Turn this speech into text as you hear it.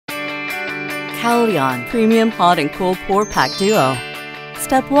Caolion Premium Hot and Cool Pore Pack Duo.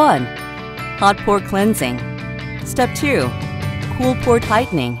 Step 1. Hot Pore Cleansing. Step 2. Cool Pore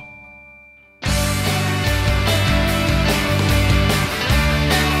Tightening.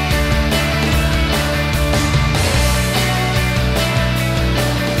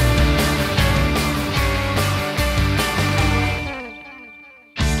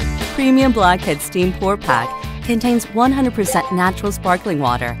 Premium Blackhead Steam Pore Pack contains 100% natural sparkling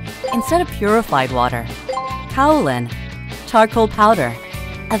water instead of purified water. Caolion, charcoal powder,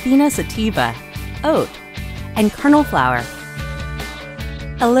 avena sativa, oat, and kernel flour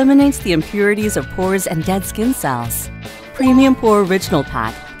eliminates the impurities of pores and dead skin cells. Premium Pore Original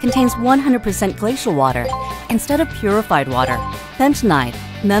Pack contains 100% glacial water instead of purified water. Bentonite,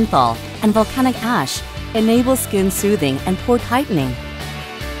 menthol, and volcanic ash enable skin soothing and pore tightening.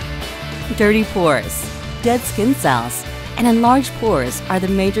 Dirty pores, dead skin cells, and enlarged pores are the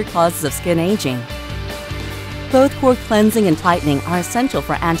major causes of skin aging. Both pore cleansing and tightening are essential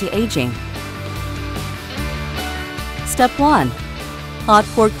for anti-aging. Step 1. Hot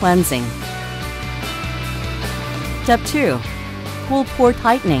Pore Cleansing. Step 2. Cool Pore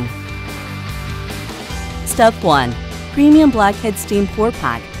Tightening. Step 1. Premium Blackhead Steam Pore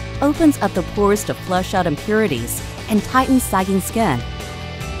Pack opens up the pores to flush out impurities and tightens sagging skin.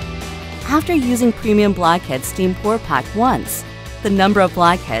 After using Premium Blackhead Steam Pore Pack once, the number of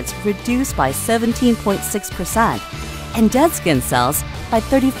blackheads reduced by 17.6% and dead skin cells by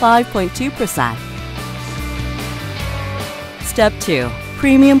 35.2%. Step 2.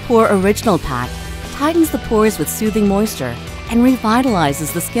 Premium Pore Original Pack tightens the pores with soothing moisture and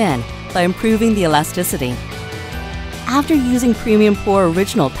revitalizes the skin by improving the elasticity. After using Premium Pore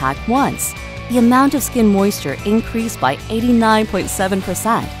Original Pack once, the amount of skin moisture increased by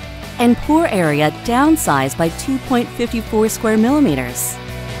 89.7%. and pore area downsized by 2.54 square millimeters.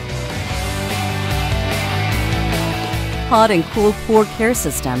 Hot and Cool Pore Care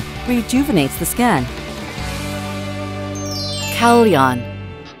System rejuvenates the skin. Caolion